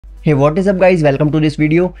Hey, what is up guys, welcome to this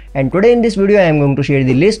video, and today in this video I am going to share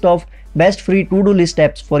the list of best free to-do list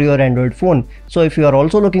apps for your Android phone. So if you are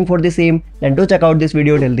also looking for the same, then do check out this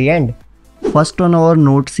video till the end. First on our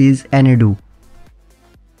notes is Anydo.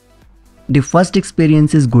 The first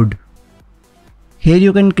experience is good. Here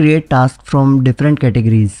you can create tasks from different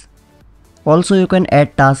categories. Also you can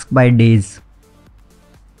add tasks by days.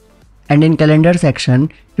 And in calendar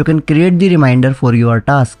section, you can create the reminder for your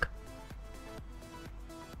task.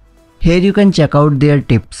 Here you can check out their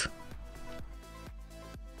tips.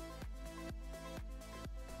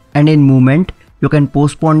 And in movement, you can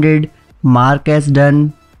postpone it, mark as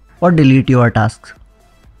done, or delete your tasks.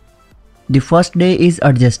 The first day is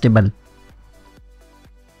adjustable.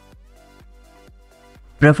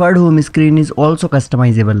 Preferred home screen is also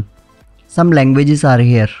customizable. Some languages are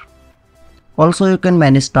here. Also you can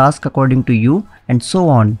manage tasks according to you and so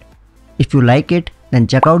on. If you like it, then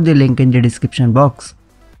check out the link in the description box.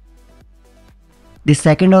 The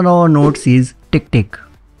second on our notes is TickTick.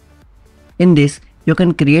 In this, you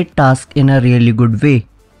can create tasks in a really good way.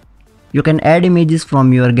 You can add images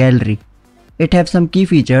from your gallery. It has some key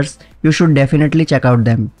features, you should definitely check out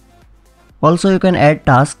them. Also you can add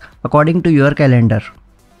tasks according to your calendar.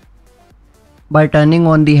 By turning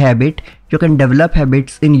on the habit, you can develop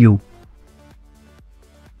habits in you.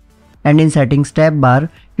 And in settings tab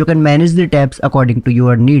bar, you can manage the tabs according to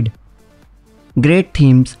your need. Great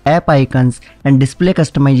themes, app icons and display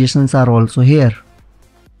customizations are also here.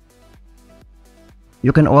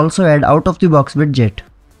 You can also add out-of-the-box widget.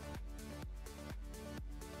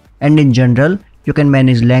 And in general, you can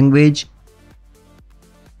manage language,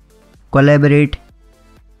 collaborate,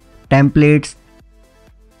 templates,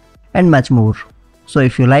 and much more. So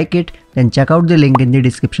if you like it, then check out the link in the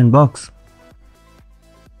description box.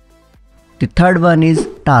 The third one is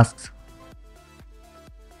tasks.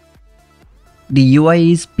 The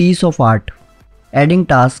UI is piece of art. Adding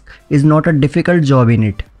tasks is not a difficult job in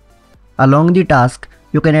it. Along the task,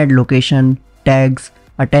 you can add location, tags,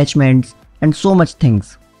 attachments, and so much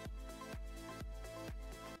things.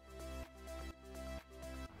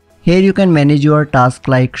 Here you can manage your tasks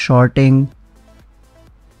like sorting,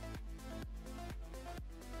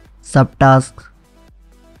 subtasks,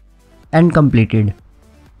 and completed.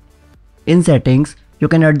 In settings, you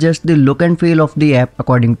can adjust the look and feel of the app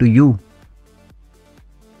according to you.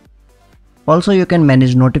 Also you can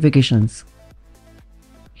manage notifications.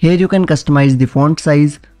 Here you can customize the font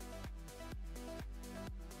size,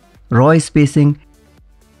 row spacing,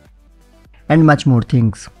 and much more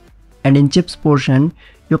things. And in chips portion,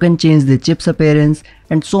 you can change the chips appearance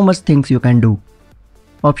and so much things you can do.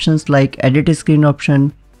 Options like edit screen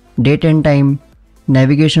option, date and time,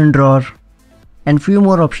 navigation drawer, and few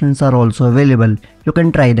more options are also available. You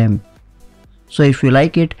can try them. So if you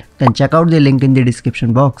like it, then check out the link in the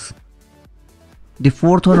description box. The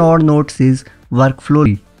fourth on our notes is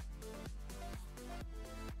workflow.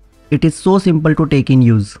 It is so simple to take in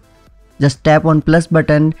use. Just tap on plus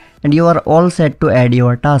button and you are all set to add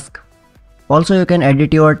your task. Also you can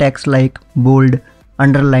edit your text like bold,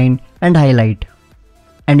 underline and highlight.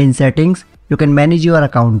 And in settings, you can manage your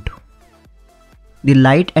account. The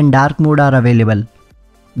light and dark mode are available.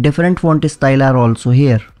 Different font style are also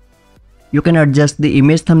here. You can adjust the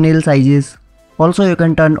image thumbnail sizes. Also you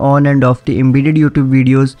can turn on and off the embedded YouTube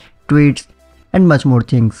videos, tweets and much more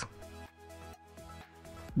things.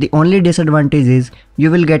 The only disadvantage is you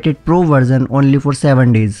will get it pro version only for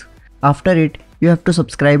 7 days. After it, you have to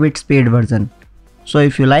subscribe its paid version. So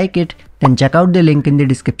if you like it, then check out the link in the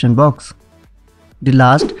description box. The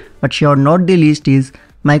last but sure not the least is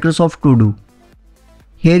Microsoft ToDo.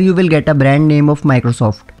 Here you will get a brand name of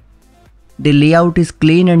Microsoft. The layout is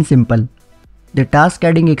clean and simple. The task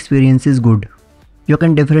adding experience is good. You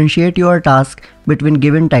can differentiate your task between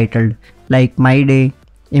given titled like My Day,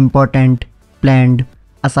 Important, Planned,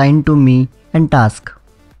 Assigned to Me and Task.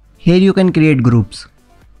 Here you can create groups.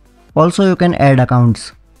 Also you can add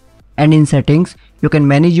accounts. And in settings, you can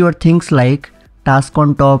manage your things like task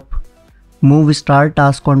on top, move start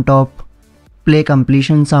task on top, play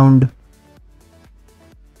completion sound,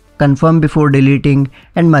 confirm before deleting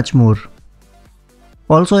and much more.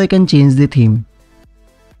 Also you can change the theme.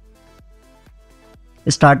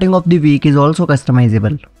 Starting of the week is also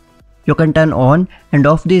customizable. You can turn on and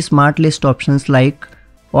off the smart list options like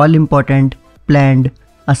all important, planned,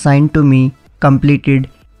 assigned to me, completed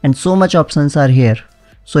and so much options are here.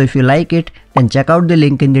 So if you like it, then check out the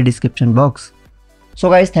link in the description box. So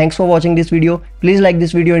guys, thanks for watching this video. Please like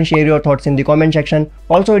this video and share your thoughts in the comment section.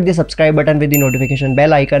 Also hit the subscribe button with the notification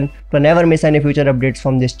bell icon to never miss any future updates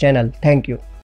from this channel. Thank you.